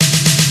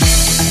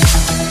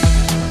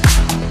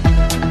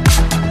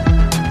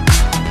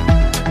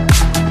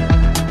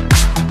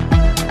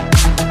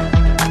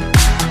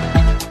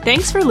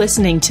Thanks for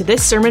listening to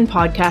this sermon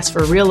podcast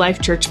for Real Life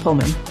Church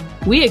Pullman.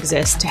 We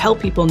exist to help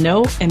people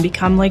know and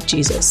become like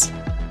Jesus.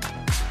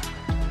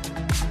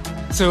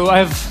 So I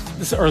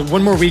have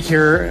one more week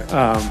here.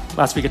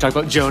 Last week I talked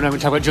about Jonah. I'm going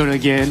to talk about Jonah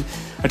again.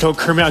 I told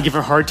Kermit I'll give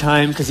him a hard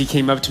time because he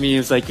came up to me and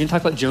was like, "You can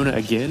talk about Jonah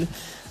again?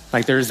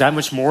 Like, there's that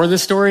much more in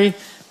this story?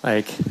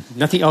 Like,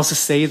 nothing else to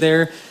say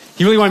there?"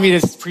 He really wanted me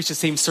to preach the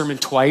same sermon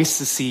twice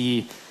to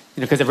see,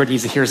 because everybody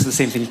needs to hear the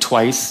same thing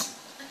twice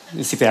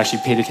and see if they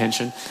actually paid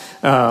attention.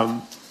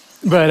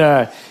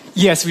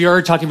 Yes, we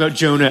are talking about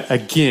Jonah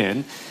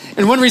again.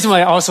 And one reason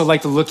why I also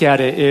like to look at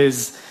it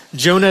is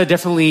Jonah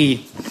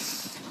definitely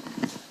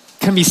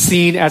can be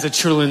seen as a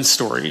children's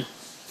story,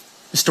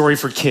 a story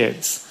for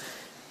kids.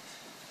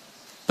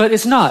 But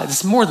it's not.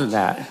 It's more than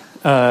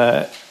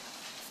that.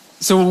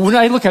 So when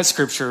I look at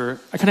Scripture,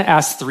 I kind of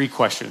ask three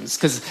questions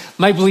because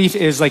my belief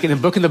is like in a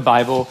book in the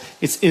Bible,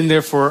 it's in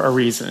there for a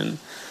reason.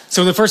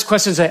 So the first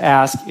questions I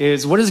ask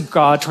is, what is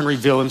God trying to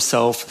reveal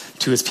himself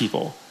to his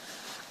people?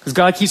 Because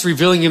God keeps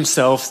revealing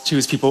himself to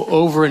his people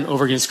over and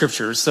over again in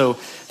Scripture. So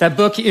that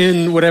book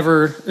in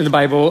the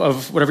Bible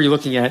of whatever you're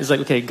looking at is like,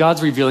 okay,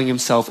 God's revealing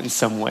himself in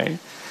some way.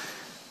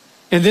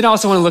 And then I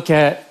also want to look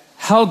at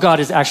how God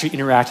is actually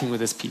interacting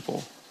with his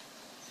people.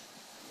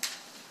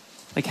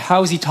 Like,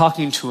 how is he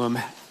talking to them?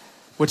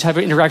 What type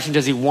of interaction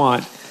does he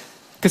want?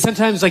 Because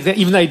sometimes, like,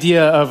 even the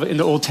idea of in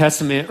the Old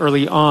Testament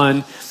early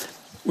on,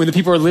 when the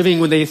people are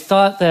living, when they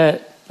thought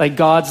that like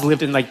gods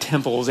lived in like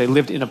temples, they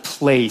lived in a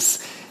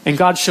place, and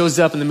God shows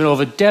up in the middle of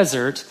a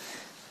desert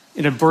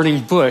in a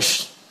burning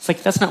bush. It's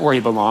like, that's not where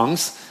he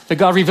belongs. But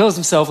God reveals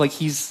himself like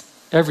he's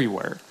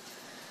everywhere.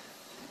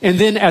 And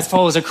then as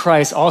followers of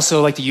Christ,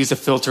 also like to use the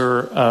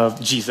filter of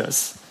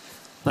Jesus.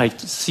 Like,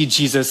 see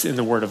Jesus in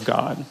the Word of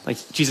God. Like,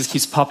 Jesus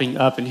keeps popping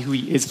up, and who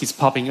he is keeps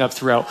popping up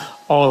throughout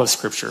all of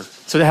Scripture.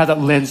 So they have that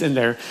lens in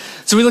there.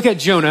 So we look at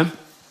Jonah,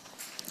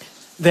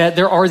 that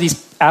there are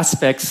these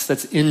aspects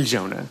that's in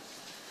Jonah.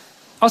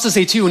 I also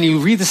say, too, when you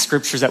read the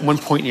Scriptures at one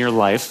point in your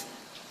life,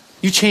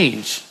 you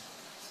change.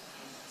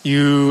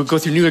 You go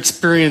through new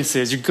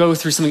experiences. You go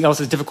through something else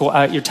that's difficult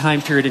at your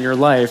time period in your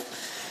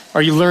life.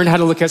 Or you learn how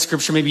to look at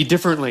Scripture maybe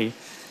differently.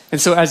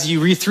 And so as you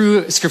read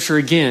through Scripture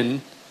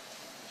again,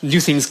 new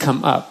things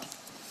come up.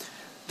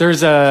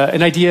 There's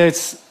an idea,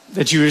 it's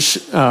the Jewish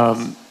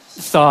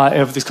thought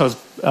of this called,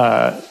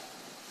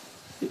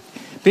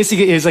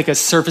 basically is like a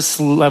surface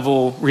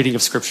level reading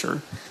of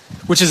Scripture,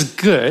 which is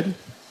good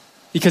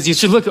because you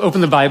should open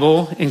the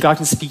Bible and God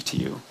can speak to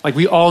you. Like,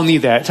 we all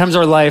need that. At times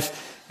of our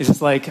life, it's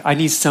just like, I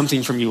need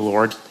something from you,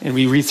 Lord. And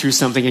we read through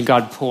something and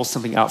God pulls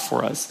something out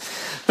for us.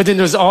 But then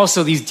there's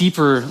also these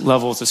deeper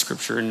levels of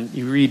Scripture, and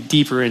you read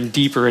deeper and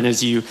deeper. And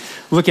as you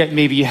look at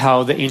maybe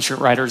how the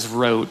ancient writers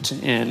wrote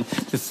and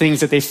the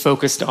things that they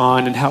focused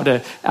on and how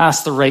to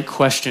ask the right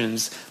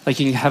questions, like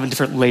you can have a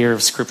different layer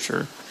of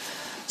Scripture.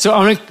 So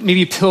I want to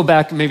maybe peel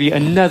back maybe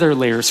another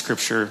layer of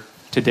Scripture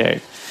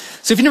today.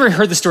 So if you've never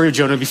heard the story of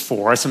Jonah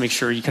before, I just want to make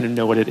sure you kind of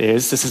know what it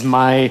is. This is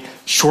my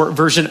short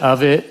version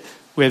of it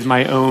with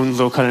my own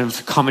little kind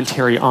of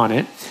commentary on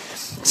it.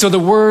 So the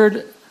word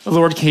of the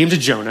Lord came to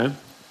Jonah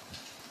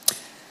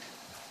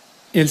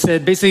and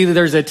said, basically,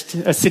 there's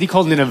a city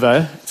called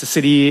Nineveh. It's a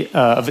city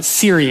of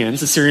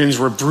Assyrians. Assyrians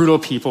were brutal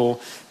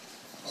people,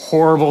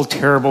 horrible,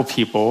 terrible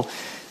people.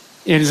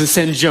 And to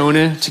send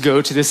Jonah to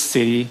go to this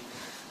city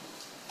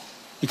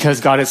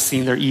because God has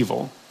seen their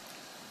evil.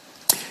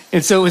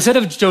 And so instead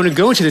of Jonah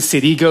going to the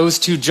city, he goes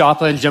to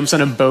Joppa and jumps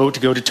on a boat to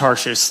go to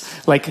Tarshish.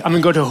 Like, I'm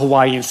going to go to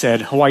Hawaii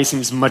instead. Hawaii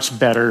seems much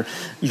better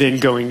than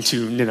going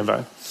to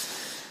Nineveh.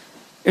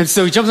 And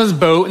so he jumps on his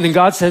boat, and then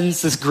God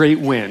sends this great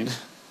wind.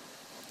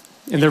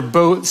 And their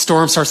boat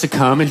storm starts to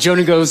come, and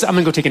Jonah goes, I'm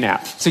going to go take a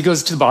nap. So he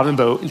goes to the bottom of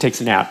the boat and takes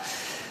a nap.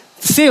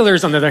 The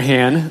sailors, on the other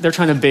hand, they're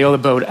trying to bail the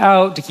boat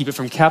out to keep it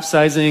from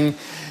capsizing.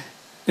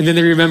 And then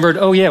they remembered,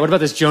 oh yeah, what about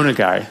this Jonah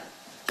guy?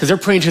 Because they're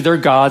praying to their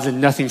gods and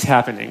nothing's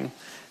happening.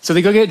 So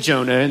they go get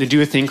Jonah, and they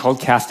do a thing called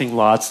casting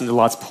lots, and the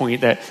lots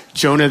point that,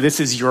 Jonah, this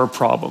is your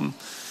problem.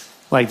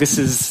 Like, this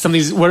is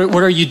something's, what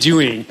are you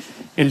doing?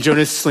 And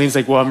Jonah explains,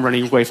 like, well, I'm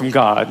running away from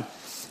God.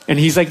 And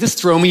he's like, just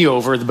throw me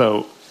over the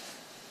boat.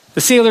 The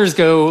sailors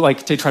go,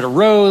 like, they try to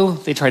row,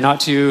 they try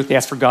not to, they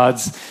ask for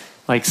God's,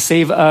 like,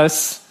 save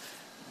us.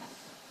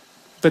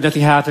 But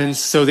nothing happens,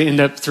 so they end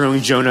up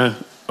throwing Jonah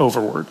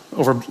overboard.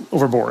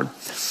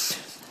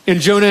 And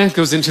Jonah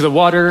goes into the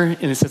water,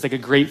 and it says, like, a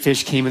great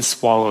fish came and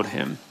swallowed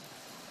him.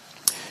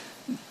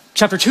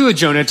 Chapter 2 of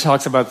Jonah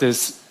talks about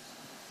this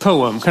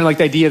poem, kind of like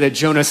the idea that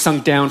Jonah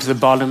sunk down to the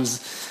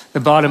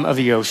bottom of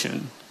the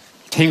ocean,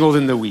 tangled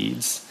in the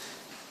weeds.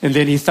 And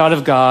then he thought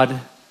of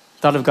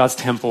God's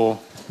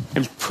temple,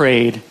 and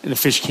prayed, and the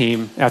fish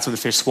came. That's when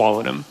the fish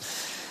swallowed him.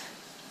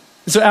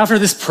 So after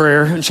this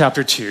prayer in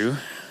chapter 2,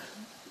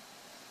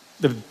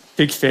 the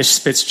big fish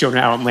spits Jonah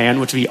out on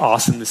land, which would be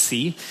awesome to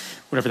see,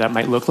 whatever that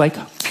might look like.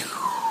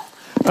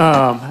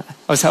 I'm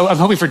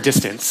hoping for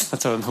distance.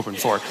 That's what I'm hoping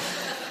for.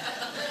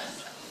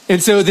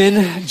 And so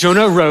then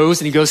Jonah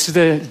arose and he goes to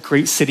the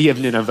great city of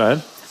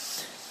Nineveh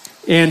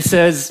and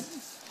says,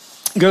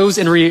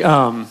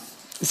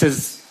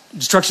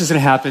 destruction is going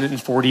to happen in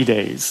 40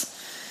 days.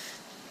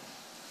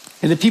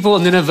 And the people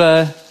of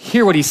Nineveh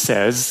hear what he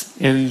says,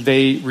 and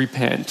they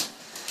repent.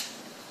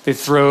 They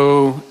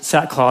throw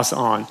sackcloth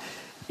on.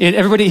 And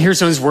everybody hears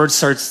Jonah's words,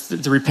 starts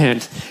to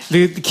repent.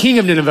 The king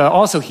of Nineveh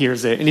also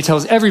hears it, and he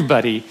tells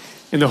everybody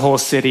in the whole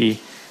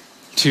city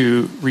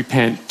to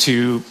repent,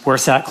 to wear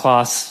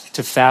sackcloth,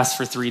 to fast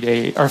for 3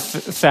 days, or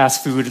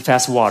fast food and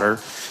fast water.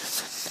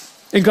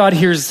 And God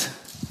hears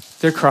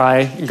their cry,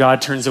 and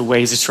God turns away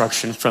his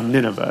destruction from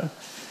Nineveh.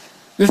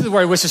 This is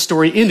where I wish the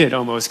story ended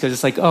almost, because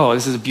it's like, oh,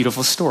 this is a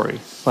beautiful story.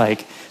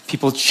 Like,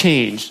 people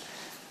changed.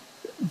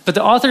 But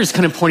the author is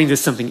kind of pointing to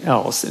something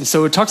else. And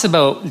so it talks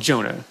about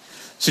Jonah.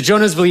 So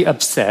Jonah's really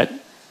upset,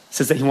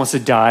 says that he wants to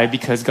die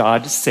because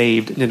God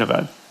saved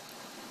Nineveh.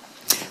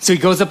 So he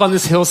goes up on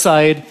this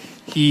hillside,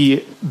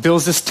 he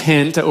builds this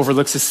tent that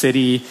overlooks the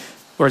city,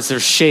 where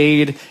there's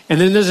shade. And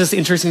then there's this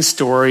interesting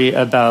story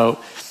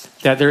about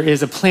that there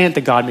is a plant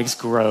that God makes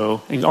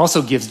grow and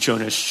also gives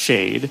Jonah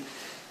shade.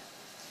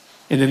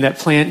 And then that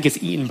plant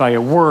gets eaten by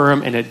a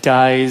worm and it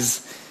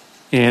dies.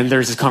 And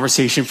there's this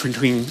conversation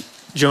between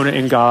Jonah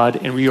and God,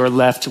 and we are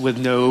left with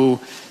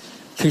no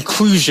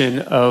conclusion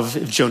of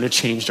if Jonah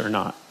changed or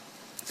not.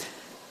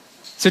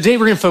 So today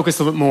we're going to focus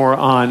a little bit more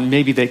on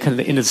maybe the kind of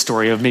the end of the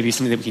story of maybe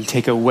something that we can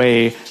take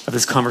away of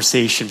this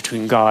conversation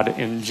between God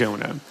and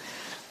Jonah.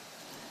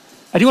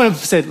 I do want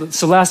to say,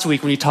 so last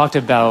week when we talked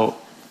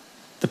about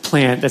the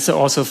plant, that's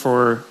also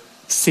for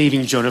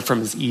saving Jonah from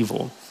his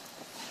evil.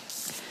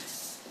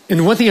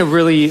 And one thing I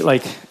really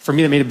like, for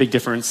me, that made a big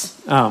difference,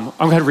 I'm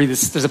going to read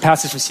this. There's a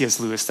passage from C.S.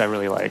 Lewis that I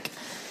really like.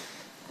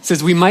 It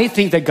says, we might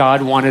think that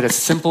God wanted a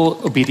simple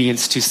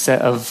obedience to a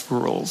set of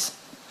rules,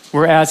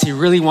 whereas he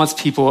really wants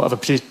people of a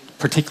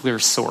particular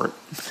sort.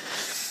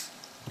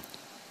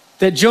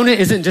 That Jonah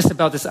isn't just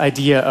about this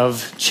idea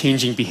of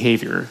changing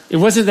behavior. It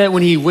wasn't that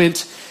when he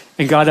went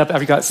and got up after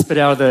he got spit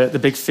out of the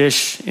big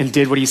fish and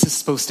did what he's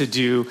supposed to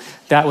do,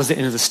 that was the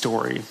end of the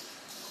story.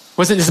 It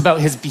wasn't just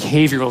about his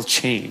behavioral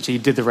change. He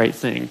did the right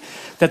thing.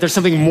 That there's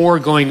something more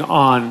going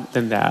on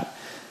than that.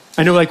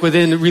 I know like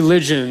within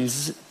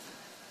religions,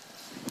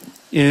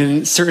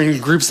 in certain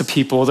groups of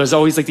people, there's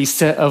always like these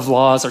set of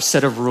laws or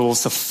set of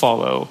rules to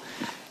follow.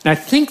 And I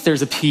think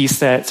there's a piece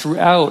that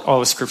throughout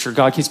all of Scripture,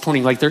 God keeps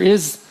pointing like there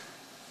is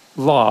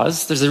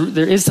laws.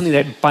 There is something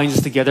that binds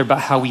us together about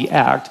how we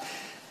act.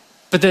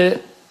 But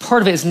the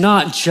part of it is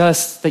not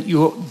just that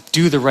you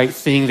do the right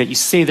thing, that you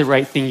say the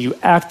right thing, you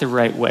act the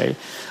right way.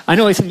 I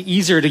know it's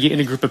easier to get in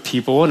a group of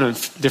people in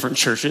different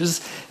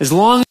churches. As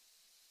long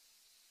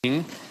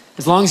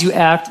as you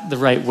act the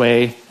right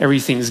way,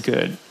 everything's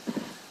good.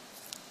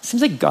 It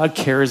seems like God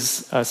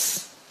cares about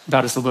us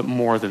a little bit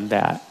more than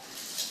that.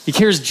 He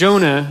cares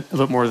Jonah a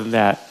little bit more than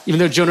that. Even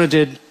though Jonah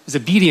was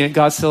obedient,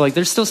 God's still like,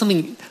 there's still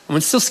something,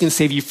 I'm still going to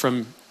save you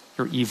from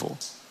your evil.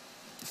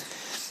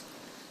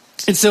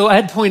 And so I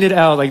had pointed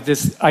out like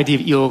this idea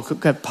of evil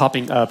kept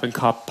popping up and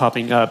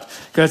popping up.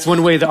 Because that's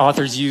one way the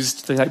authors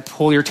used to like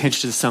pull your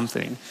attention to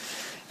something.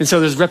 And so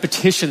there's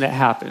repetition that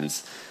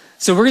happens.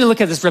 So we're going to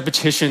look at this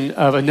repetition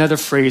of another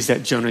phrase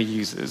that Jonah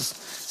uses.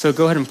 So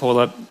go ahead and pull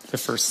up the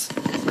first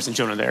person,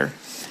 Jonah there.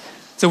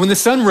 So when the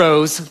sun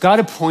rose, God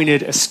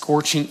appointed a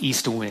scorching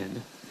east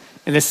wind,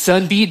 and the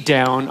sun beat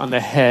down on the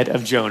head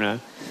of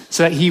Jonah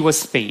so that he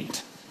was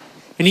faint.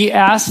 And he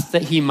asked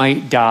that he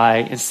might die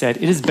and said,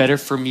 it is better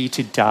for me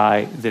to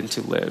die than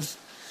to live.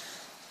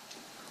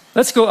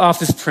 Let's go off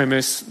this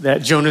premise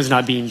that Jonah is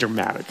not being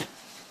dramatic.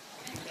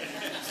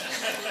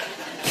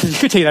 You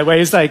could take it that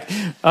way. It's like,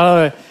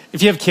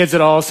 if you have kids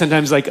at all,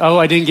 sometimes like, oh,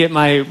 I didn't get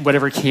my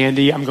whatever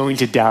candy, I'm going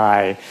to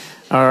die.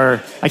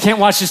 Or I can't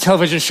watch this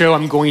television show,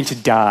 I'm going to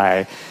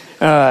die.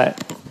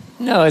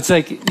 No, it's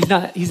like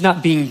he's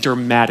not being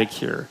dramatic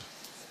here.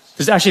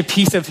 There's actually a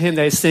piece of him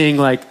that is saying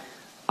like,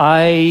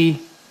 I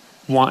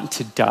want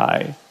to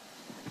die.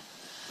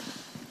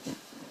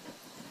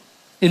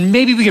 And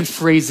maybe we can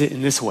phrase it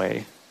in this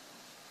way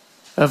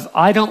of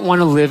I don't want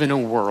to live in a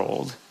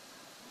world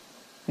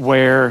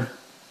where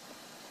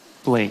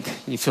blank,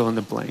 you fill in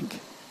the blank.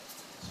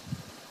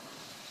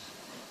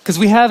 Because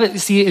we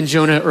see it in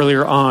Jonah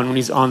earlier on when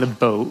he's on the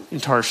boat in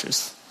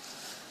Tarshish.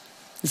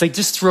 He's like,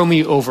 just throw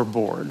me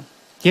overboard.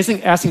 He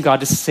isn't asking God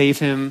to save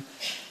him.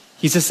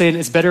 He's just saying,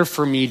 it's better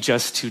for me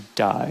just to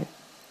die.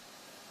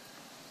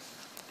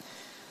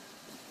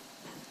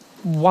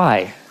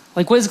 Why?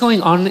 Like, what is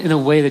going on in a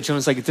way that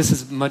Jonah's like,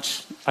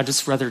 I'd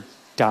just rather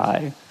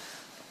die.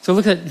 So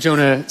look at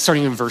Jonah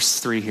starting in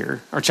verse 3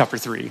 here, or chapter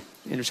 3,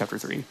 end of chapter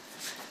 3.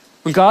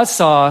 When God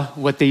saw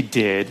what they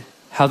did,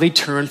 how they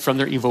turned from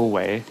their evil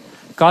way,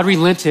 God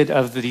relented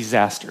of the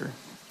disaster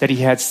that he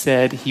had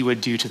said he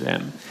would do to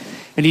them.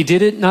 And he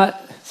did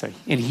not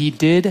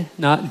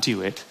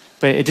do it,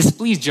 but it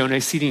displeased Jonah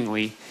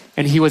exceedingly,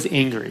 and he was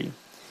angry.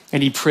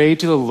 And he prayed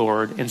to the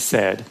Lord and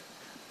said,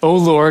 O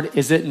Lord,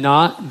 is it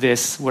not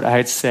this what I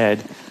had said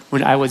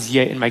when I was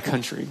yet in my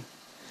country?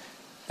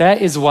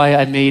 That is why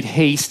I made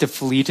haste to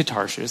flee to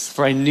Tarshish,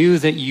 for I knew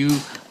that you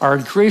are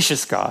a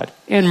gracious God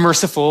and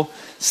merciful,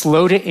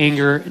 slow to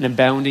anger and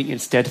abounding in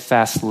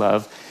steadfast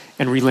love,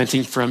 and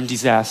relenting from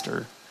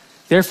disaster.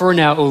 Therefore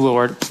now, O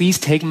Lord, please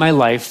take my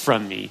life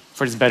from me,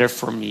 for it is better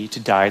for me to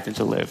die than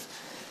to live.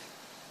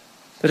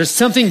 But there's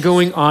something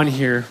going on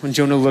here when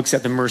Jonah looks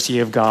at the mercy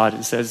of God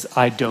and says,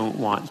 I don't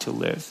want to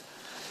live.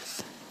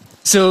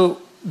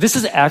 So this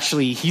is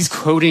actually, he's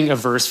quoting a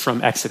verse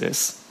from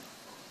Exodus.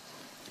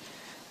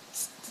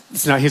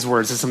 It's not his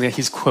words, it's something that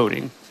he's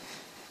quoting.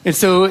 And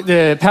so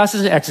the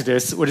passage in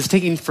Exodus, what it's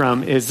taking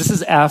from is, this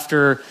is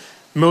after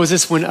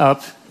Moses went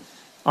up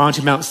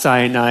onto Mount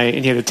Sinai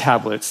and he had the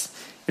tablets.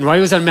 And while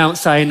he was on Mount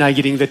Sinai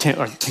getting the Ten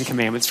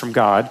Commandments from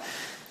God,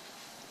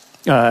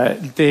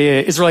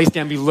 the Israelites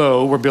down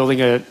below were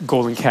building a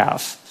golden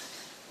calf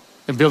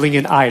and building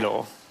an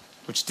idol,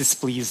 which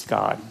displeased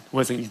God,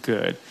 wasn't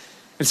good.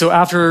 And so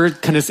after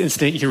kind of this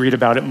incident, you can read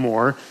about it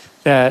more,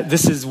 that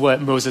this is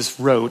what Moses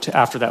wrote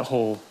after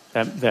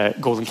that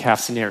golden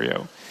calf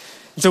scenario.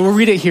 And so we'll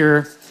read it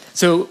here.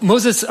 So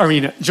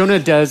Jonah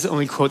does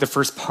only quote the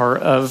first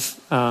part of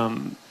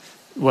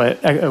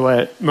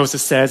what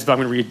Moses says, but I'm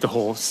going to read the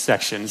whole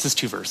section. It's just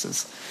 2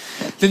 verses.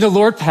 Then the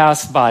Lord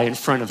passed by in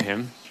front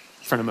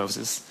of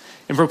Moses,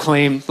 and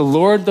proclaimed, the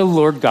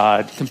Lord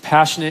God,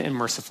 compassionate and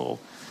merciful,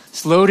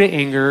 slow to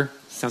anger,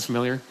 sounds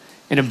familiar,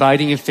 and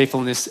abiding in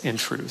faithfulness and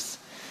truth,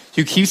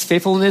 who keeps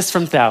faithfulness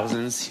from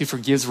thousands, who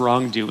forgives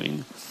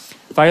wrongdoing,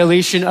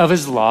 violation of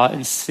his law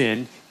and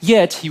sin,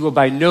 yet he will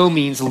by no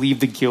means leave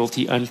the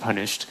guilty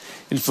unpunished,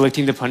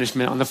 inflicting the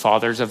punishment on the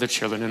fathers of the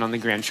children and on the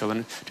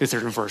grandchildren to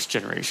 3rd and 4th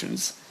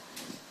generations.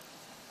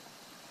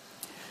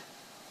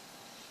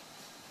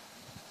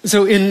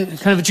 So in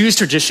kind of Jewish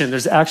tradition,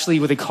 there's actually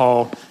what they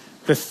call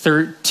the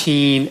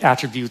 13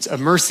 attributes of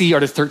mercy, or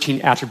the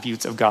 13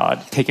 attributes of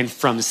God, taken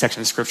from the section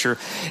of Scripture.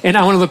 And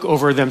I want to look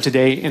over them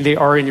today, and they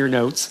are in your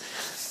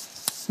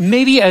notes.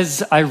 Maybe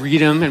as I read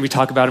them and we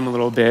talk about them a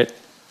little bit,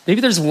 maybe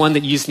there's one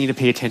that you just need to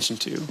pay attention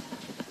to.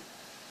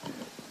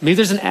 Maybe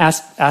there's an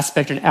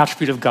aspect, an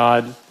attribute of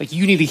God like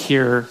you need to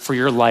hear for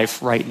your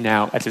life right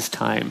now at this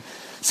time.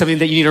 Something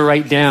that you need to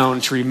write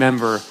down to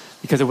remember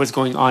because of what's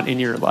going on in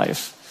your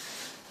life.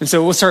 And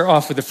so we'll start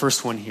off with the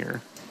first one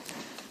here.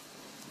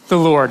 The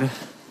Lord.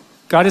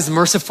 God is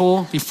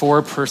merciful before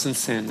a person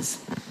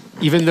sins,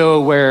 even though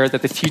aware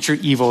that the future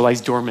evil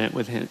lies dormant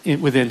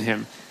within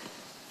him.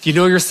 If you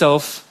know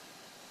yourself,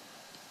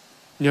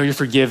 you know you're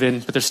forgiven,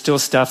 but there's still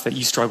stuff that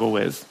you struggle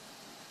with,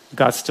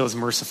 God still is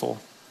merciful.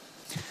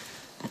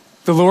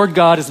 The Lord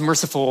God is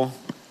merciful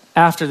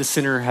after the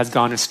sinner has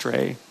gone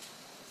astray.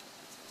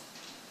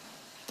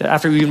 That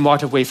after we even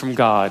walked away from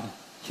God,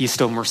 he is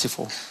still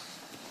merciful.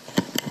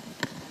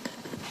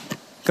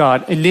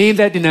 God, a name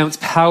that denotes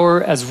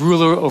power as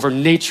ruler over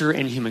nature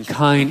and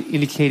humankind,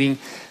 indicating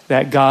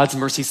that God's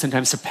mercy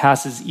sometimes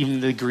surpasses even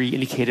the degree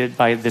indicated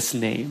by this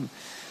name.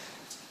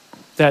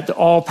 That the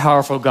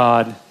all-powerful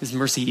God, his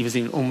mercy is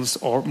even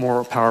almost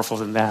more powerful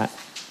than that.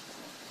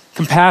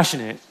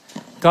 Compassionate.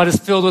 God is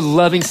filled with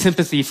loving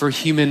sympathy for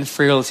human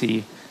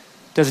frailty,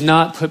 does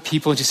not put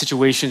people into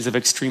situations of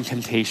extreme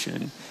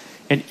temptation,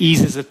 and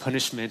eases the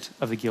punishment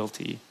of the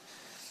guilty.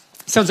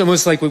 Sounds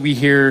almost like what we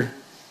hear,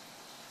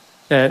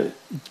 that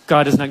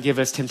God does not give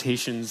us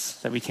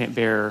temptations that we can't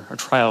bear or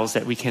trials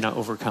that we cannot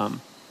overcome.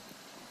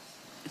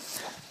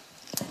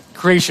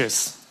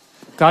 Gracious.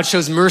 God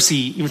shows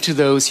mercy even to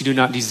those who do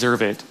not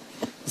deserve it.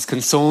 He's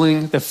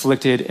consoling the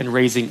afflicted and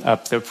raising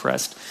up the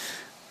oppressed.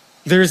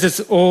 There's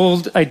this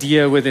old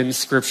idea within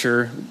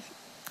Scripture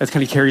that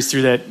kind of carries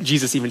through that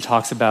Jesus even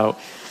talks about,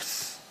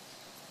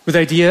 with the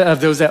idea of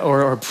those that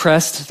are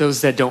oppressed,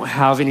 those that don't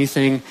have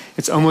anything.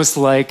 It's almost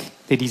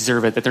like they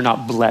deserve it, that they're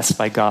not blessed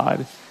by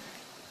God.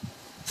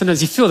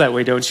 Sometimes you feel that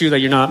way, don't you? That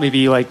you're not,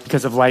 maybe like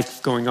because of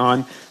life going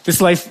on. This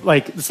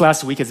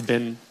last week has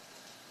been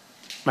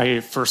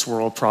my first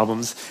world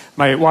problems.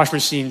 My wash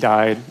machine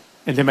died,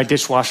 and then my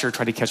dishwasher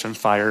tried to catch on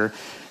fire.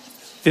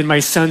 Then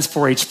my son's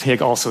 4-H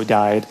pig also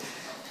died.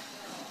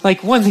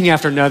 Like one thing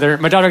after another.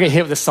 My daughter got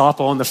hit with a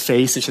softball in the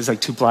face, and she has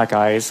like 2 black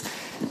eyes.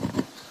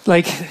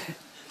 Like,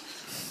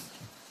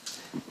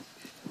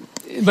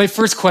 my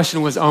first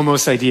question was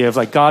almost the idea of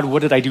like, God,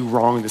 what did I do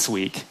wrong this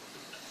week?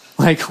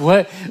 Like,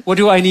 what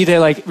do I need to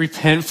like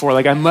repent for?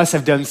 Like, I must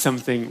have done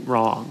something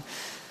wrong.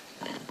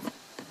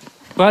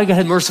 But God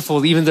is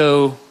merciful, even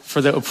though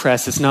for the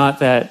oppressed, it's not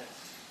that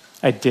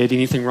I did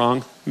anything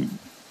wrong.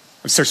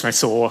 I've searched my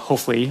soul.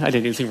 Hopefully, I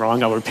did anything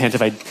wrong. I'll repent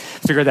if I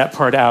figure that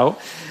part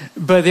out.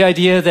 But the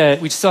idea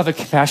that we still have a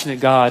compassionate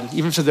God,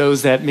 even for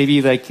those that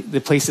maybe like the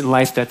place in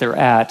life that they're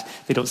at,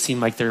 they don't seem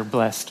like they're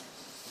blessed.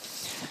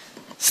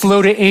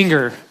 Slow to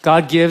anger.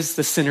 God gives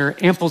the sinner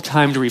ample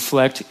time to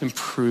reflect,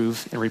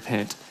 improve, and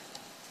repent.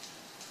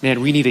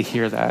 Man, we need to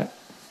hear that.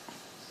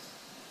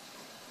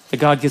 That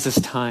God gives us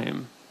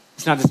time.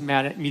 It's not this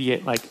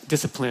immediate like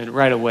discipline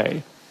right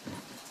away.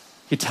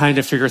 You get time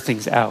to figure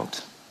things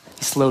out.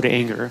 He's slow to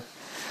anger.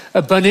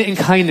 Abundant in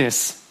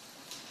kindness.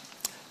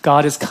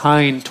 God is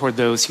kind toward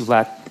those who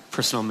lack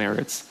personal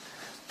merits,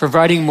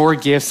 providing more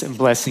gifts and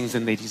blessings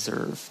than they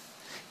deserve.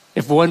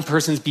 If one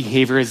person's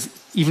behavior is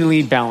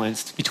evenly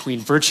balanced between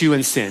virtue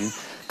and sin,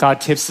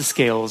 God tips the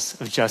scales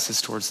of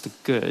justice towards the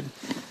good.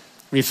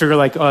 When you figure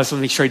like, oh, I just want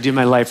to make sure I do in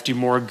my life, do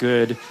more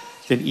good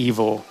than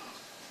evil.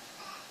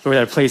 Or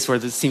that place where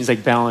it seems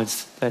like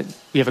balance, that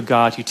we have a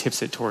God who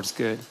tips it towards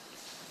good.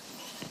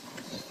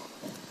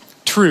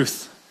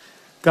 Truth.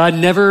 God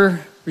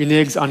never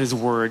reneges on his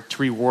word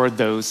to reward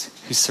those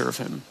who serve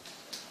him.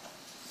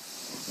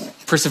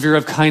 Persevere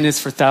of kindness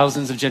for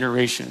thousands of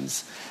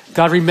generations.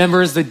 God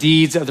remembers the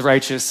deeds of the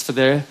righteous for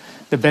the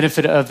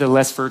benefit of the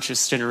less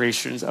virtuous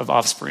generations of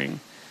offspring.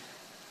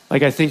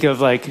 Like I think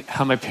of like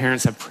how my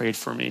parents have prayed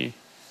for me.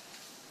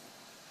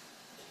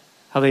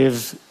 How they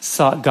have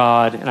sought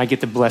God, and I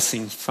get the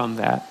blessing from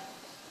that.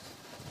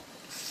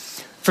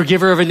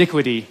 Forgiver of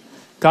iniquity.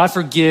 God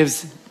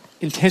forgives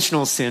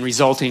intentional sin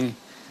resulting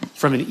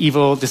from an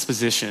evil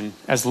disposition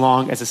as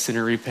long as the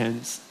sinner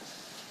repents.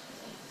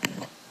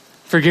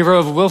 Forgiver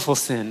of willful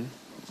sin.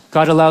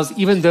 God allows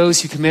even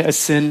those who commit a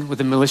sin with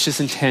a malicious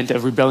intent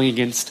of rebelling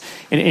against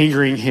and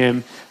angering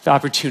him the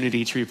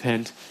opportunity to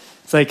repent.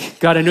 It's like,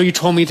 God, I know you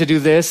told me to do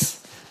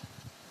this,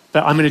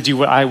 but I'm going to do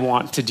what I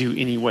want to do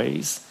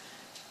anyways.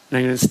 And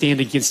I'm going to stand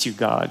against you,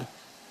 God.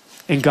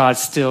 And God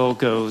still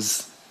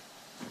goes,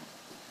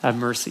 I have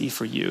mercy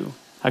for you.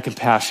 I have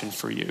compassion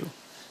for you.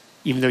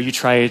 Even though you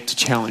try to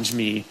challenge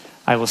me,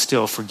 I will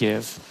still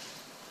forgive.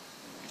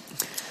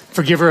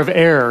 Forgiver of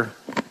error.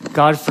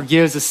 God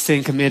forgives a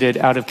sin committed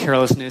out of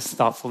carelessness,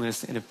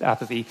 thoughtfulness, and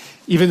apathy.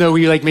 Even though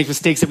we make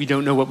mistakes that we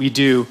don't know what we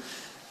do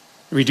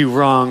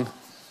wrong,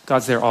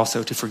 God's there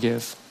also to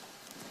forgive.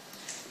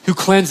 Who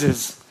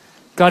cleanses.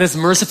 God is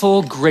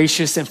merciful,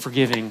 gracious, and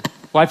forgiving,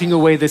 wiping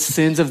away the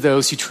sins of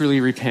those who truly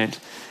repent.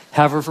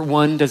 However, if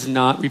one does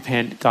not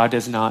repent, God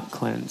does not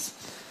cleanse.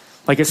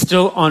 Like it's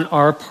still on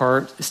our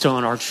part, it's still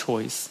on our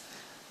choice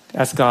to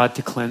ask God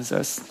to cleanse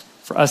us,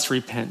 for us to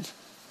repent.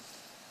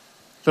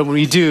 But when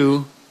we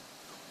do,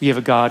 we have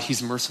a God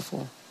who's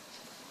merciful.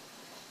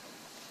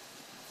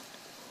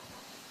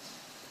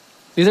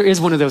 Maybe there is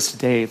one of those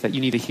today that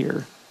you need to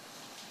hear,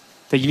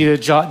 that you need to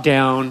jot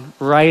down,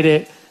 write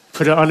it,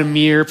 put it on a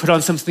mirror, put it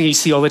on something you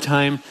see all the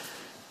time,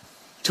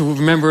 to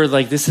remember,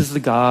 like, this is the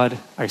God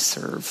I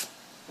serve.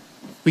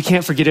 We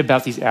can't forget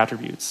about these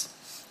attributes.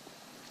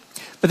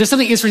 But there's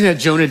something interesting that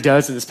Jonah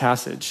does in this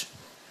passage.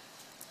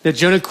 That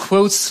Jonah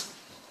quotes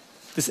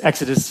this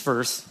Exodus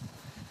verse,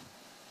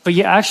 but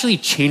he actually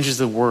changes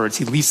the words.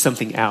 He leaves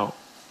something out.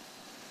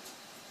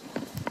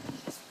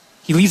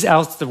 He leaves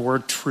out the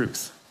word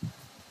truth.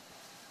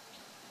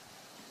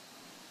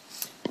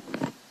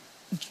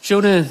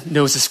 Jonah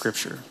knows the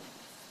scripture.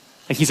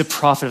 Like he's a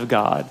prophet of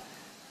God.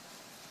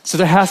 So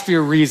there has to be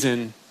a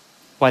reason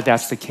why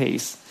that's the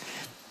case.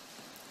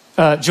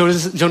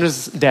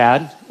 Jonah's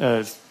dad,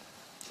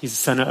 he's the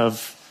son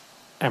of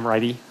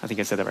Amorite. I think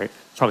I said that right.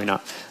 Probably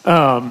not.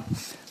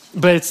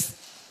 But it's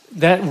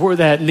that word,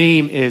 that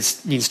name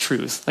means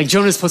truth. Like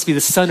Jonah is supposed to be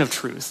the son of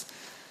truth.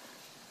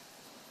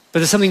 But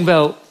there's something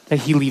about that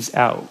he leaves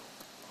out.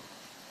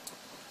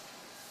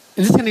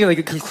 And this is kind of like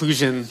a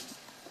conclusion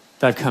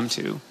that I've come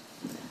to.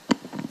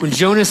 When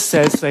Jonah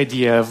says the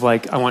idea of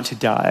like, I want to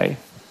die,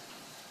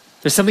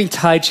 there's something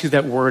tied to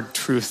that word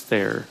truth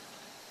there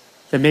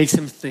that makes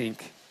him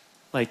think,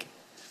 like,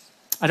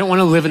 I don't want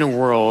to live in a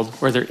world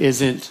where there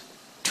isn't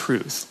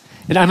truth.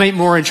 And I might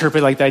more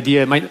interpret like the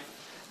idea, I might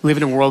live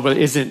in a world where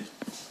there isn't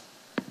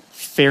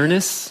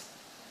fairness,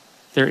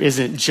 there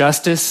isn't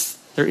justice,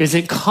 there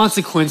isn't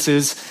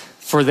consequences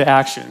for the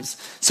actions.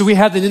 So we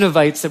have the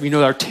Ninevites that we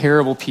know are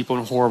terrible people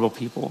and horrible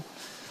people.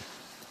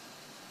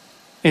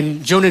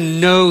 And Jonah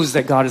knows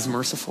that God is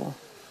merciful.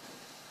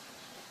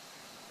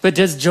 But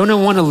does Jonah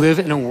want to live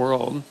in a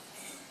world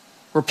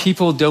where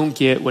people don't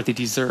get what they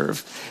deserve?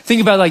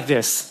 Think about it like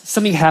this.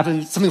 Something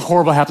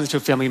horrible happens to a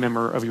family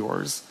member of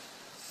yours.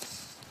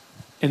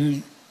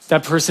 And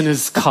that person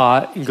is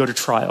caught and go to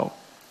trial.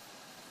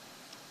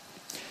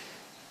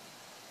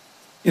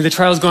 And the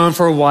trial's gone on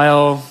for a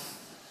while.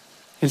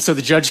 And so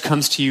the judge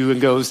comes to you and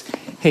goes,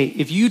 hey,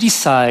 if you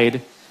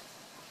decide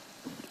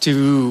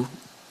to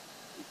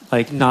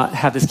not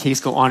have this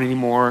case go on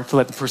anymore, to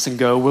let the person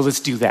go, well,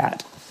 let's do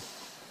that.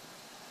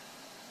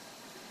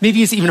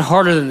 Maybe it's even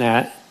harder than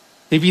that.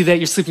 Maybe that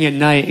you're sleeping at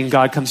night and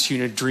God comes to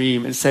you in a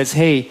dream and says,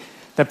 hey,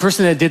 that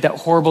person that did that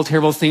horrible,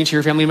 terrible thing to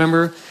your family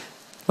member,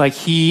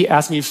 he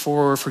asked me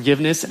for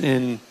forgiveness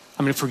and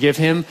I'm going to forgive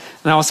him.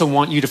 And I also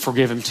want you to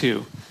forgive him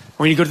too.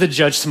 Or when you go to the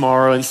judge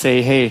tomorrow and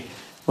say, hey,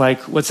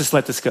 let's just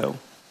let this go.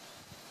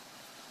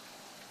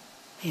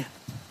 Man,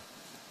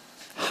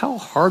 how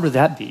hard would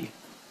that be?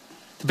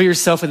 To put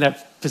yourself in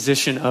that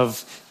position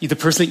of the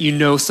person that you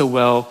know so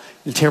well,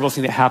 the terrible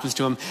thing that happens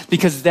to them,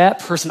 because that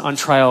person on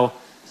trial,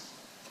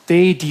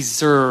 they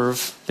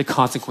deserve the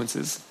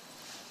consequences.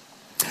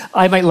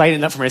 I might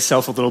lighten it up for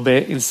myself a little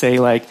bit and say,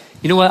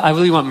 you know what? I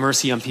really want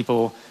mercy on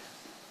people.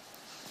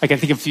 I can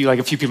think of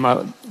a few people in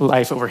my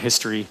life over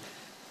history,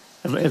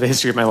 the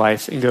history of my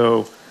life, and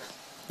go,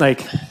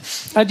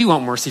 I do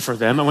want mercy for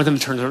them. I want them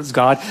to turn towards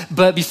God.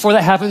 But before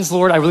that happens,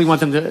 Lord, I really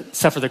want them to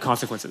suffer the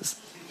consequences.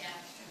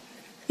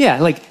 Yeah,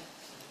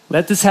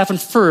 let this happen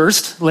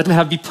first, let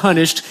them be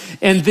punished,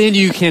 and then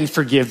you can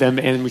forgive them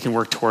and we can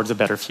work towards a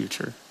better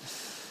future.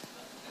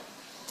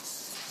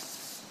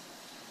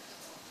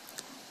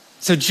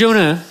 So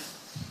Jonah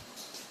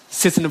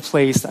sits in a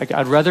place like,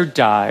 I'd rather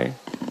die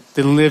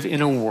than live in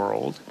a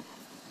world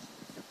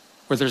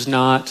where there's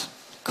not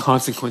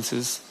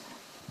consequences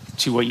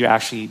to what you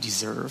actually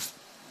deserve.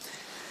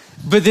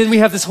 But then we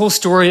have this whole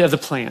story of the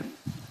plant.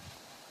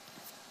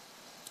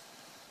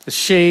 The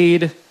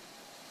shade,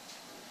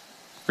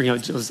 bringing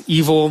out those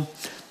evil.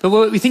 But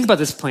what we think about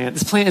this plant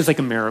is like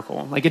a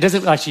miracle. Like, it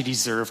doesn't actually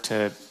deserve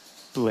to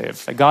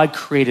live. Like, God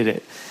created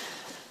it.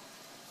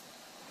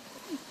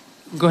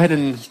 Go ahead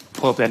and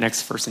pull up that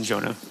next verse in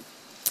Jonah.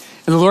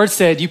 And the Lord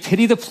said, "You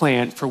pity the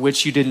plant for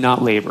which you did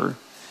not labor.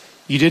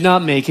 You did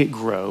not make it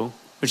grow,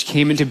 which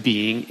came into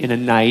being in a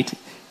night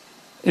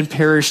and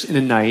perished in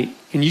a night.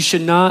 And you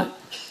should not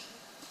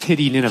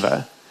pity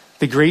Nineveh,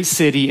 the great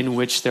city in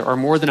which there are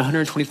more than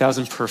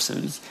 120,000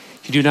 persons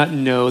who do not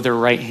know their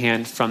right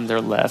hand from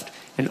their left,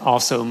 and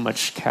also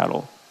much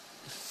cattle."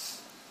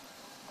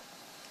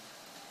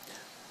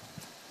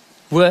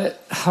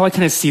 How I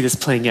kind of see this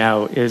playing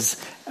out is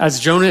as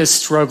Jonah is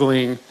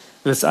struggling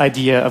with this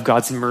idea of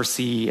God's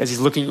mercy, as he's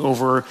looking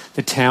over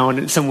the town,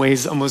 in some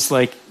ways almost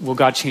like, will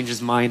God change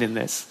his mind in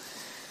this?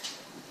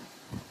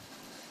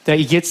 That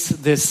he gets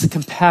this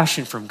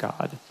compassion from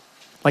God.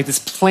 Like this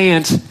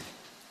plant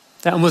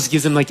that almost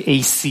gives him like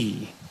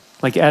AC.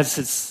 Like as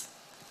it's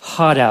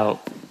hot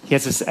out, he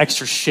has this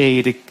extra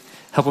shade to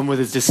help him with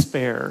his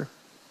despair.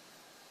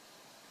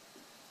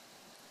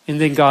 And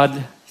then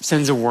God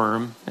sends a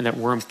worm, and that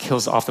worm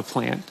kills off the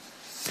plant.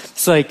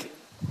 It's like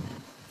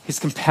his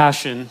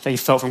compassion that he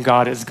felt from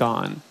God is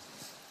gone.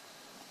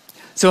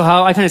 So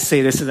how I kind of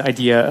say this is the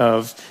idea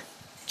of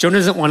Jonah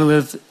doesn't want to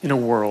live in a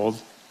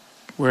world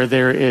where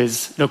there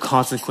is no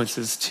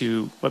consequences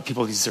to what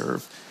people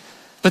deserve.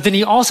 But then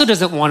he also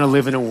doesn't want to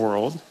live in a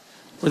world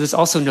where there's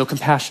also no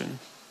compassion.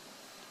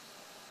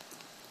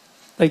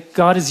 Like,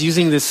 God is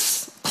using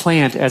this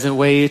plant as a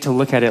way to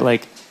look at it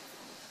like,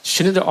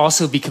 shouldn't there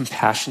also be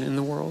compassion in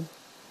the world?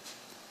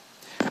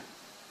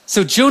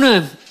 So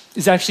Jonah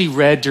is actually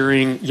read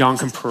during Yom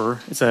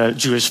Kippur. It's a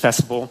Jewish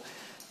festival.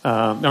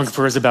 Yom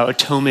Kippur is about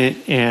atonement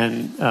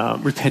and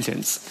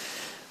repentance.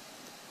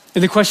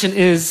 And the question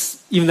is,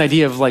 even the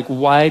idea of like,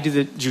 why do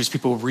the Jewish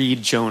people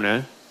read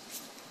Jonah,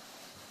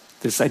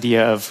 this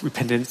idea of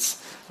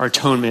repentance or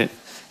atonement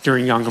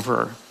during Yom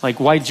Kippur? Like,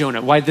 why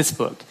Jonah? Why this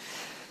book?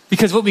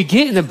 Because what we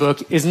get in the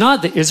book is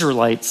not the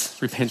Israelites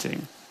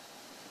repenting.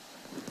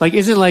 Like,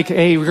 isn't like,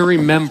 hey, we're going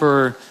to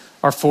remember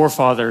our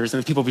forefathers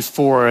and the people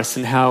before us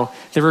and how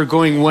they were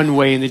going one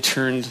way and they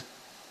turned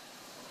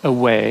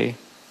away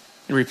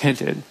and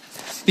repented.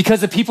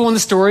 Because the people in the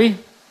story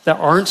that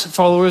aren't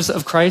followers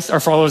of Christ, are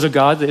followers of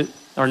God, that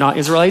are not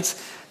Israelites,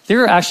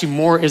 they're actually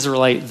more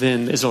Israelite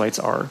than the Israelites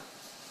are.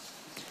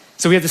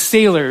 So we have the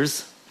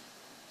sailors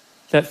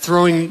that,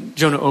 throwing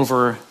Jonah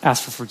over,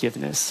 ask for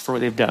forgiveness for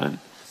what they've done.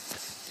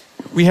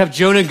 We have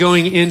Jonah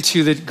going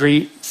into the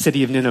great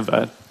city of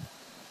Nineveh.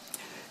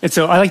 And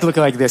so I like to look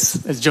at it like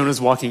this as Jonah's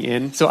walking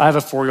in. So I have a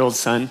 4-year-old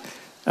son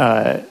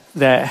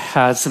that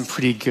has some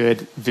pretty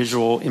good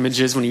visual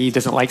images when he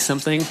doesn't like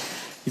something.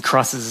 He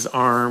crosses his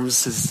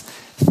arms, his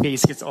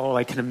face gets all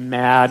like kind of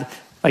mad,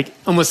 like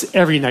almost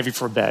every night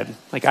before bed.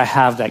 Like, I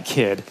have that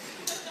kid.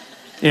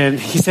 And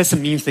he says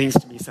some mean things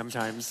to me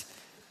sometimes.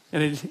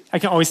 And I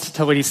can always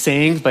tell what he's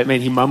saying, but man,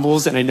 he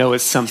mumbles, and I know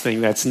it's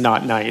something that's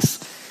not nice.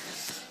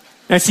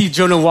 And I see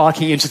Jonah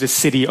walking into the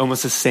city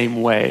almost the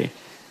same way.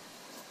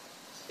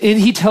 And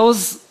he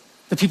tells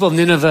the people of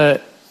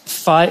Nineveh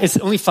it's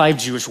only 5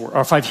 Jewish words,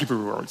 or 5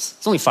 Hebrew words.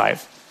 It's only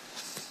 5.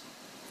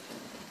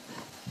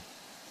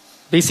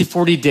 Basically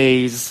 40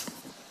 days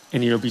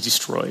and you'll be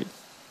destroyed.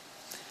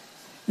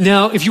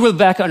 Now, if you look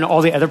back on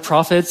all the other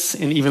prophets,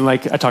 and even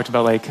like I talked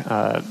about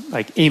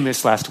like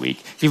Amos last week,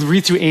 if you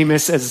read through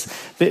Amos as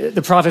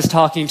the prophet's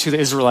talking to the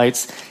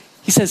Israelites,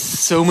 he says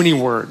so many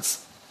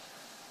words.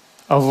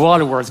 A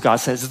lot of words. God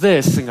says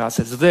this, and God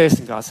says this,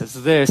 and God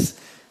says this,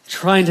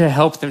 trying to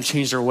help them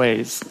change their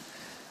ways,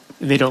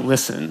 and they don't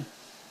listen.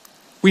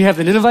 We have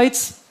the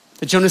Ninevites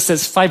that Jonah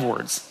says 5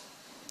 words,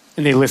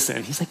 and they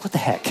listen. He's like, what the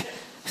heck?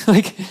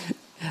 Like,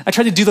 I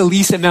tried to do the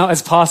least amount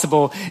as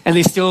possible, and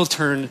they still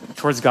turned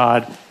towards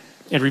God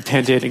and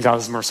repented, and God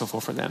was merciful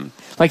for them.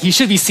 Like, he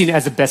should be seen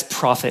as the best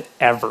prophet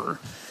ever.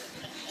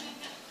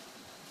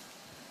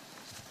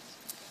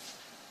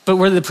 But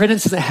where the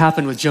repentance doesn't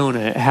happen with Jonah,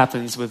 it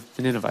happens with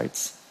the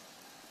Ninevites.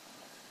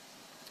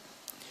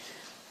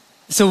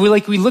 So we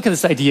look at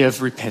this idea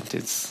of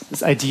repentance,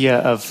 this idea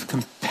of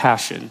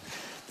compassion,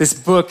 this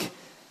book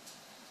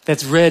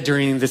that's read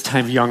during this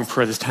time of Yom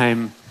Kippur, this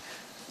time,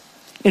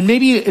 and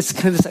maybe it's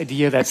kind of this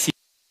idea that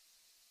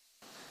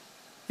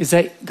is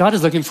that God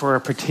is looking for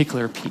a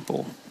particular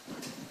people,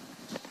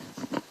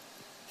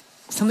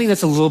 something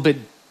that's a little bit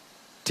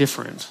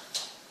different,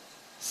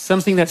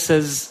 something that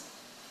says,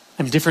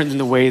 I'm different than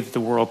the way that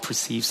the world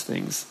perceives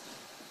things.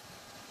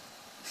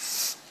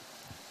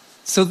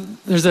 So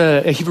there's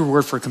a Hebrew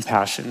word for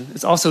compassion.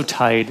 It's also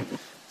tied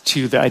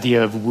to the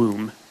idea of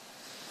womb.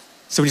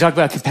 So when you talk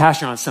about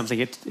compassion on something,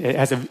 it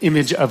has an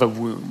image of a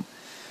womb.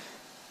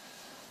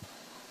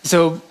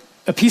 So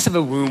a piece of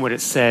a wound, what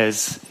it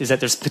says is that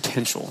there's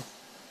potential.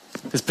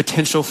 There's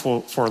potential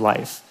for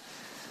life.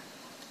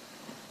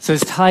 So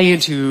let's tie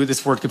into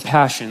this word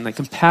compassion. Like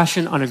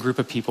compassion on a group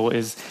of people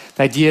is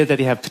the idea that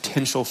they have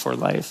potential for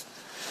life.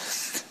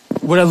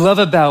 What I love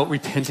about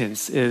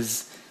repentance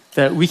is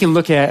that we can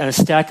look at a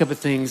stack up of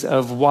things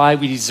of why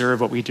we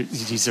deserve what we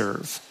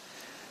deserve.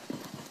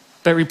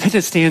 But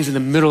repentance stands in the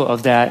middle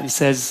of that and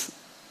says,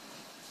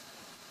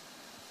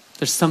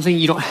 there's something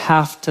you don't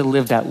have to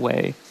live that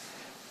way.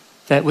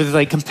 That with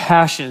like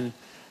compassion,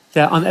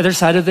 that on the other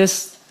side of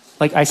this,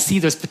 like I see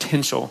there's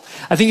potential.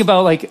 I think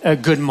about like a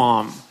good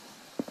mom.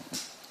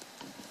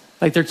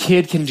 Like their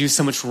kid can do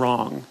so much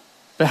wrong,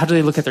 but how do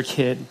they look at their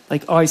kid?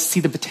 Like, oh, I see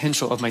the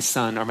potential of my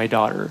son or my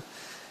daughter.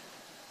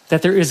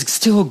 That there is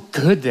still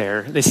good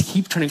there. They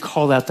keep trying to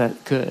call out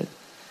that good.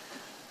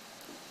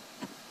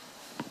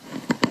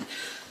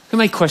 And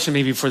my question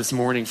maybe for this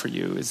morning for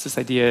you is this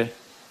idea,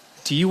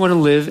 do you want to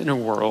live in a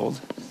world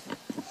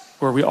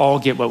where we all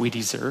get what we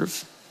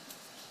deserve?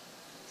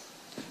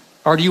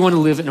 Or do you want to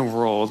live in a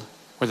world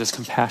where there's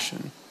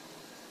compassion?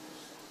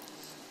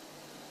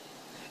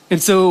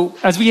 And so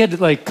as we had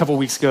like a couple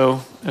months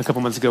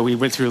ago, we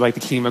went through like the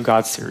Kingdom of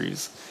God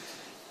series.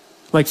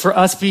 Like for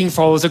us being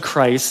followers of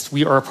Christ,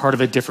 we are a part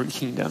of a different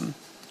kingdom.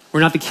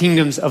 We're not the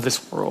kingdoms of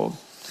this world.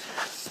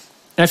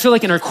 And I feel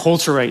like in our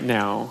culture right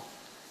now,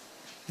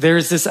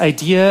 there's this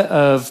idea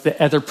of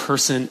the other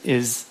person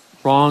is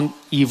wrong,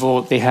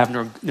 evil, they have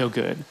no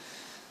good.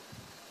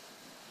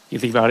 You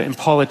think about it in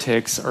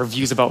politics or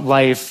views about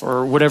life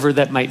or whatever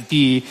that might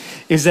be,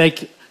 is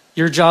like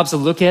your job's to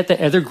look at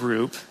the other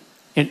group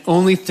and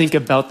only think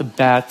about the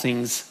bad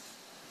things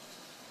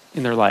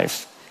in their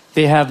life.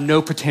 They have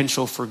no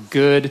potential for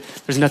good.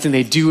 There's nothing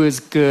they do as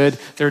good.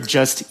 They're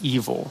just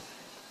evil.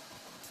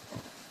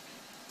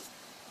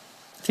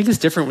 I think it's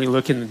different when we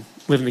live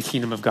in the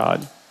kingdom of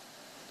God.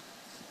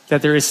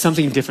 That there is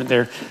something different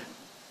there.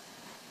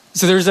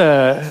 So there's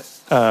a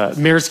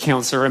marriage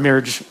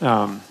counselor,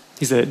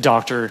 he's a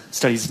doctor,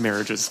 studies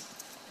marriages,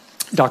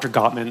 Dr.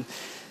 Gottman.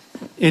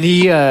 And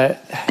he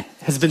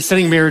has been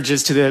studying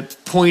marriages to the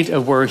point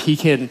of where he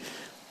can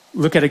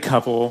look at a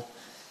couple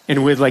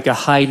and with like a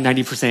high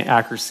 90%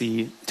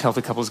 accuracy tell if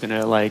the couple is going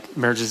to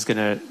marriage is going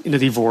to end a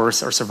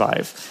divorce or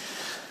survive.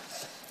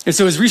 And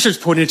so his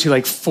research pointed to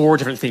like 4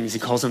 different things. He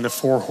calls them the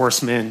 4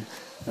 horsemen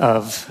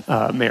of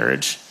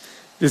marriage.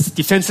 This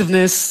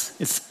defensiveness,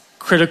 it's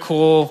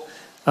critical,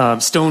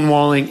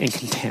 stonewalling, and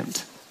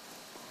contempt.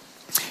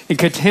 And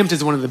contempt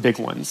is one of the big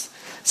ones.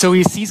 So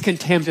he sees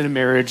contempt in a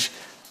marriage.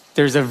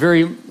 There's a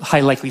very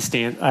high likely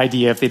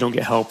idea if they don't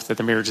get help that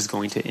the marriage is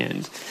going to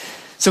end.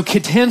 So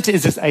contempt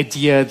is this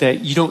idea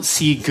that you don't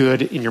see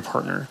good in your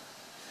partner.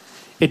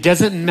 It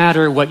doesn't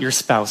matter what your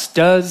spouse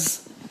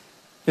does.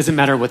 It doesn't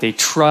matter what they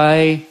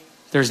try.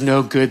 There's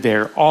no good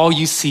there. All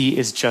you see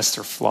is just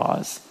their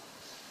flaws.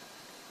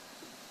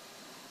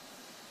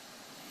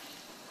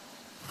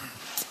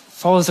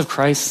 Followers of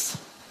Christ,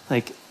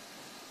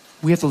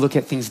 we have to look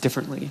at things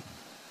differently.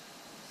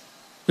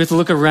 We have to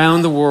look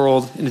around the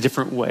world in a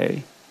different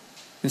way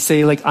and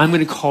say, I'm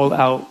going to call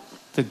out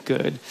the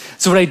good.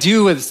 So what I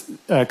do with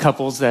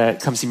couples that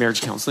come see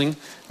marriage counseling,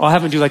 I'll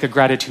have them do a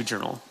gratitude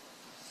journal.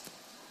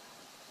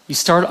 You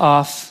start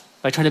off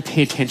by trying to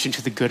pay attention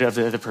to the good of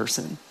the other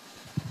person.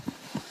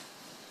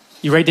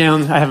 You write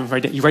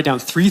down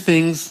 3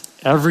 things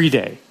every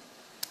day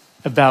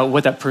about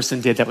what that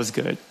person did that was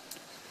good.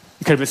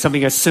 It could have been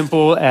something as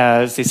simple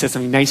as they said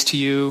something nice to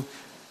you,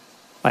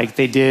 like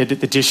they did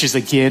the dishes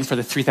again for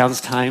the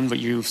 3,000th time, but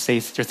you say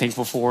you're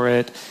thankful for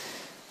it.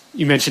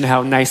 You mentioned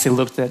how nice they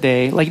looked that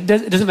day. It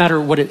doesn't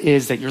matter what it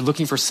is that you're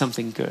looking for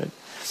something good.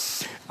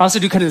 I also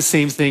do kind of the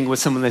same thing with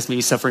someone that's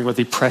maybe suffering with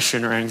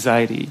depression or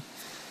anxiety.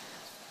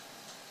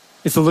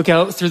 It's to look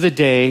out through the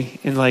day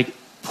and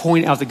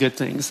point out the good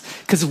things.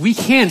 Because we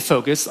can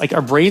focus,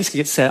 our brains can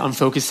get set on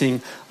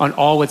focusing on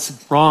all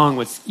what's wrong,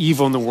 what's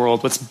evil in the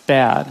world, what's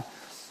bad.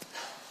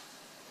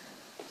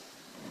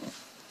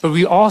 But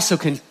we also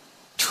can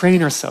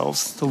train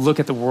ourselves to look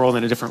at the world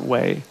in a different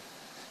way.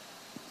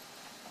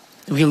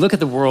 And we can look at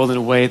the world in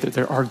a way that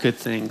there are good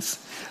things.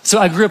 So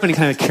I grew up in a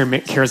kind of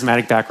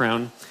charismatic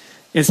background.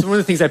 And so one of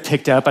the things I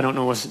picked up, I don't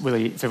know if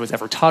it was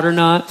ever taught or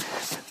not,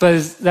 but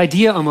is the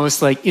idea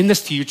almost in the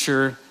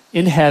future,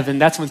 in heaven,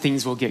 that's when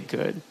things will get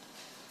good.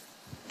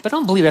 But I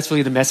don't believe that's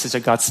really the message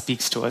that God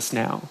speaks to us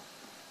now.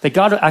 That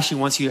God actually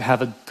wants you to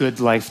have a good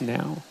life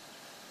now.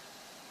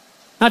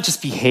 Not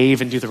just behave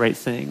and do the right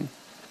thing,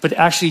 but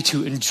actually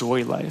to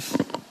enjoy life.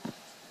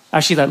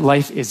 Actually, that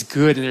life is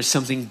good and there's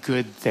something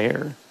good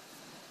there.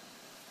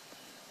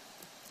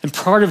 And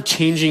part of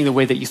changing the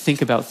way that you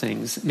think about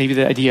things, maybe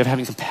the idea of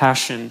having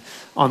compassion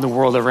on the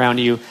world around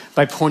you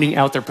by pointing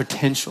out their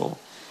potential,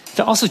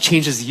 that also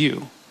changes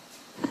you.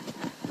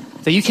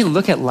 That you can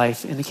look at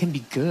life and it can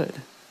be good.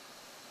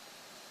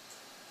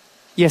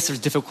 Yes, there's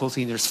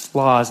difficulty and there's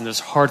flaws and there's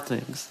hard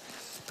things,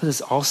 but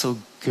there's also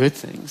good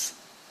things.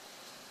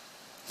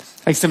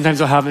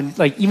 Sometimes I'll have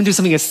even do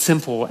something as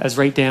simple as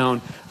write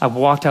down, I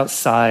walked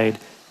outside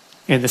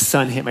and the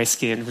sun hit my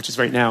skin, which is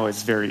right now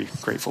is very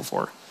grateful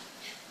for.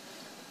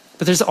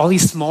 But there's all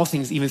these small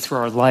things even through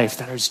our life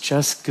that are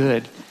just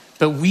good,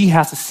 but we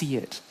have to see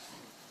it.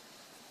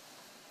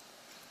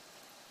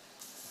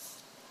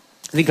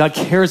 I think God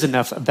cares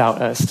enough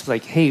about us to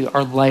like, hey,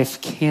 our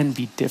life can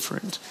be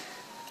different.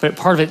 But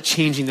part of it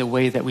changing the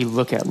way that we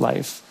look at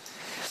life.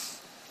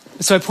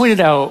 So I pointed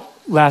out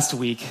last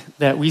week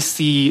that we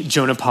see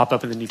Jonah pop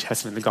up in the New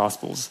Testament, the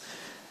Gospels.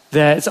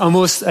 That it's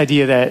almost the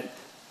idea that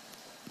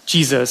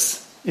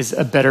Jesus is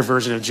a better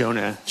version of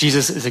Jonah.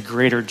 Jesus is a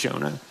greater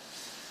Jonah.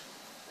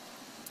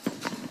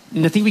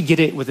 And I think we get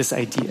it with this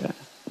idea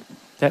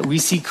that we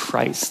see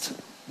Christ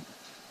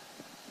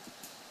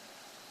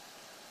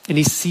and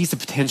he sees the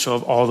potential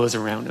of all those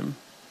around him.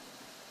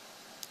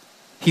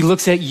 He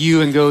looks at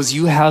you and goes,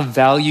 you have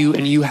value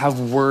and you have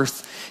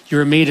worth.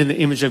 You're made in the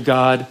image of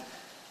God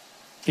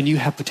and you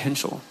have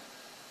potential.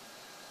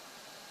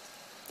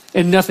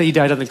 Enough that he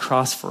died on the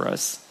cross for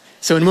us.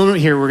 So in a moment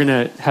here, we're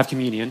going to have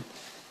communion.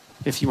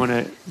 If you want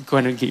to go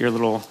ahead and get your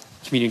little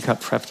communion cup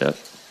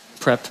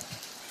prepped.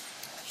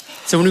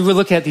 So when we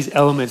look at these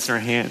elements in our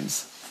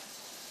hands,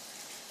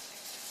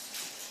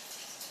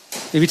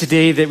 maybe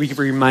today that we could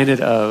be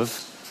reminded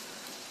of,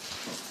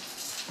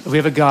 we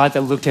have a God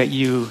that looked at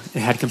you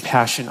and had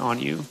compassion on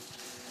you.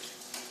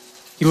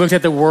 He looked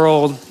at the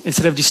world,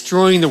 instead of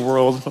destroying the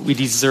world, what we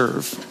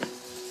deserve,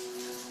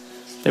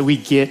 that we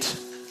get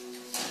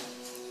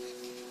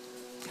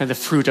kind of the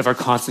fruit of our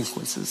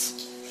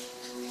consequences.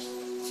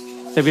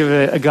 That we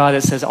have a God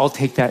that says, I'll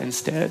take that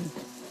instead.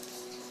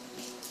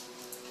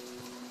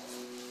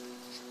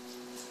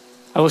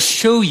 I will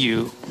show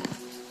you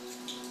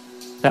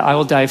that I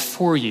will die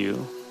for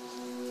you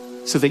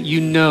so that you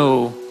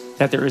know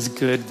that there is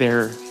good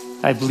there.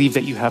 I believe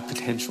that you have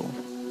potential.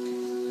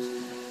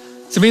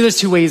 So maybe there's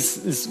two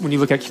ways when you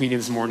look at communion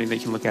this morning that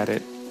you can look at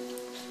it.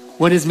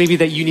 One is maybe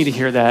that you need to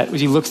hear that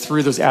as you look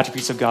through those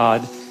attributes of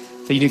God,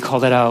 that you need to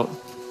call that out.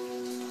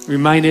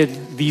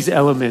 Reminded these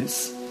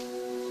elements,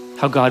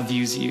 how God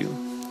views you.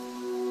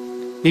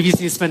 Maybe you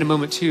just need to spend a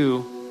moment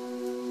too.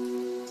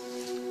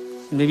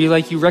 Maybe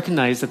like you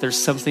recognize that there's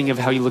something of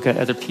how you look at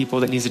other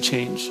people that needs to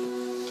change.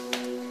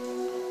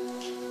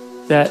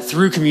 That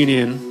through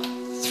communion,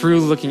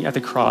 through looking at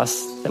the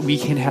cross, that we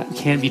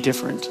can be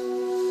different.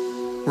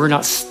 We're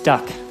not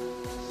stuck.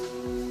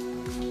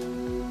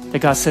 That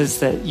God says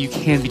that you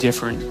can be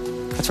different.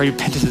 That's why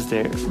repentance is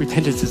there.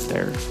 Repentance is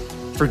there.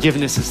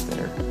 Forgiveness is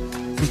there.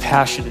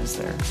 Compassion is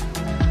there.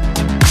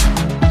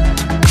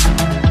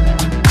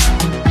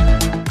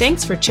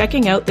 Thanks for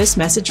checking out this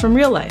message from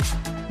Real Life.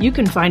 You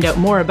can find out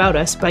more about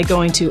us by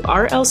going to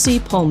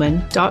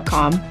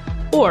rlcpullman.com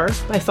or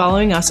by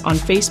following us on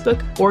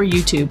Facebook or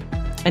YouTube.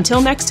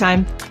 Until next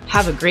time,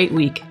 have a great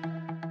week.